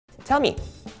Tell me,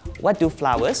 what do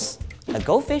flowers, a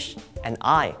goldfish, and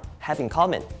I have in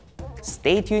common?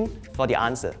 Stay tuned for the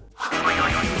answer.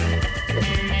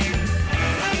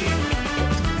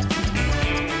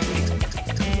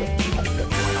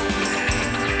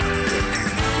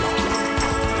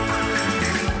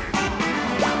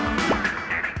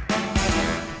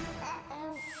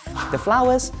 The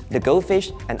flowers, the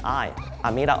goldfish, and I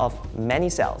are made out of many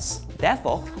cells.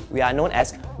 Therefore, we are known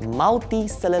as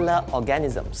multicellular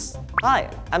organisms. Hi,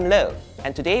 I'm Lo,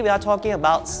 and today we are talking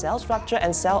about cell structure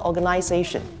and cell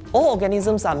organization. All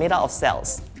organisms are made out of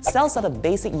cells. Cells are the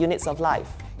basic units of life.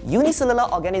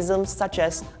 Unicellular organisms such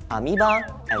as amoeba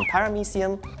and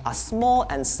paramecium are small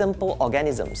and simple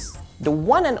organisms. The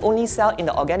one and only cell in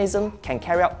the organism can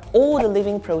carry out all the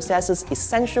living processes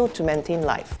essential to maintain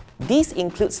life. These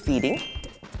include feeding,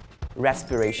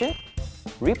 respiration,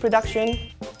 reproduction,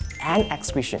 and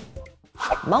excretion.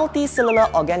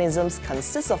 Multicellular organisms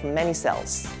consist of many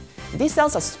cells. These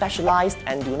cells are specialized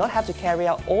and do not have to carry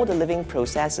out all the living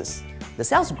processes. The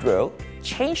cells grow,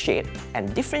 change shape,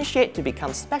 and differentiate to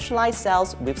become specialized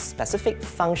cells with specific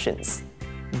functions.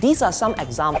 These are some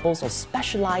examples of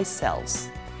specialized cells.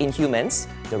 In humans,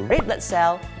 the red blood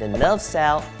cell, the nerve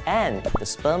cell, and the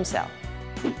sperm cell.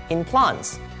 In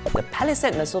plants, the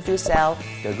palisade mesophyll cell,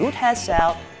 the root hair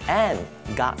cell, and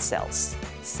guard cells.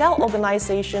 Cell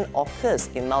organization occurs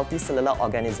in multicellular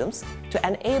organisms to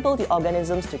enable the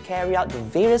organisms to carry out the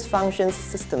various functions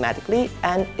systematically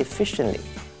and efficiently.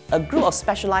 A group of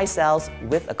specialized cells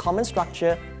with a common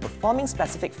structure performing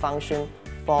specific function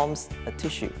forms a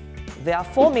tissue. There are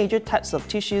four major types of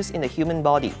tissues in the human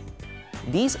body.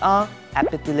 These are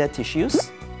epithelial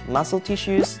tissues, muscle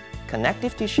tissues,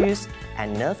 connective tissues,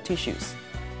 and nerve tissues.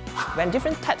 When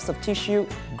different types of tissue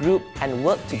group and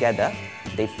work together,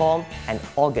 they form an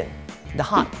organ. The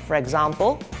heart, for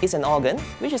example, is an organ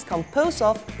which is composed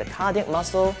of the cardiac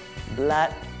muscle,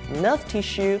 blood, nerve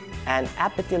tissue, and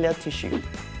epithelial tissue.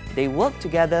 They work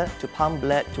together to pump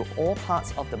blood to all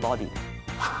parts of the body.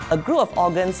 A group of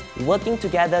organs working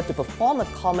together to perform a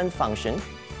common function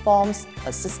forms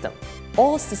a system.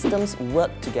 All systems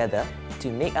work together to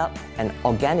make up an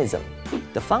organism.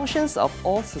 The functions of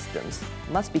all systems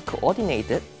must be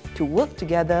coordinated to work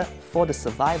together for the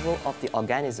survival of the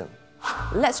organism.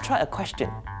 Let's try a question.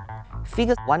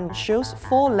 Figure 1 shows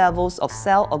 4 levels of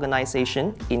cell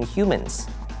organization in humans.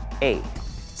 A.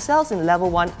 Cells in level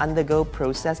 1 undergo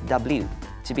process W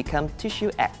to become tissue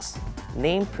X.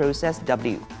 Name process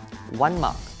W. 1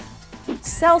 mark.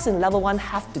 Cells in level 1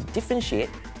 have to differentiate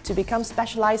to become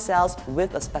specialized cells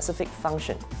with a specific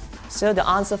function. So the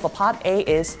answer for part A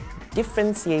is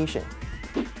differentiation.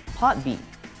 Part B.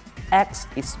 X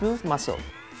is smooth muscle.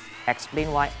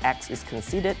 Explain why X is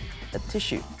considered a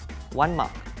tissue. 1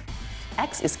 mark.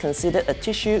 X is considered a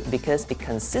tissue because it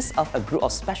consists of a group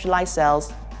of specialized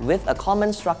cells with a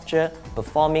common structure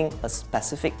performing a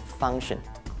specific function.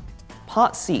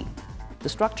 Part C. The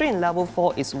structure in level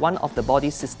 4 is one of the body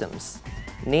systems.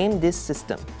 Name this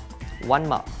system. 1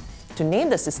 mark. To name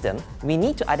the system, we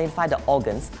need to identify the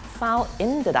organs found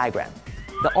in the diagram.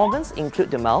 The organs include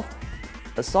the mouth,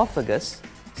 esophagus,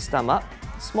 stomach,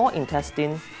 small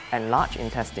intestine, and large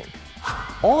intestine.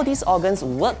 All these organs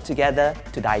work together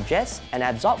to digest and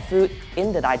absorb food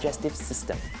in the digestive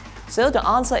system. So the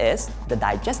answer is the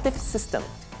digestive system.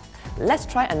 Let's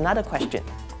try another question.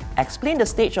 Explain the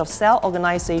stage of cell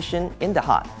organization in the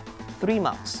heart. 3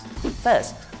 marks.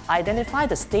 First, identify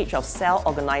the stage of cell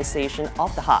organization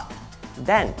of the heart.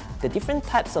 Then, the different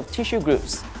types of tissue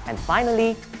groups. And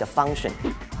finally, the function.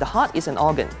 The heart is an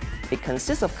organ. It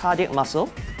consists of cardiac muscle,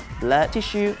 blood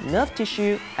tissue, nerve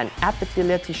tissue, and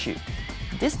epithelial tissue.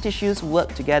 These tissues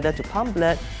work together to pump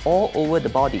blood all over the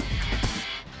body.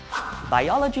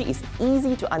 Biology is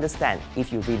easy to understand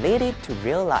if you relate it to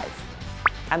real life.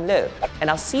 I'm Lo, and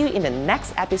I'll see you in the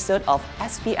next episode of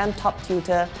SPM Top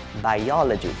Tutor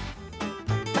Biology.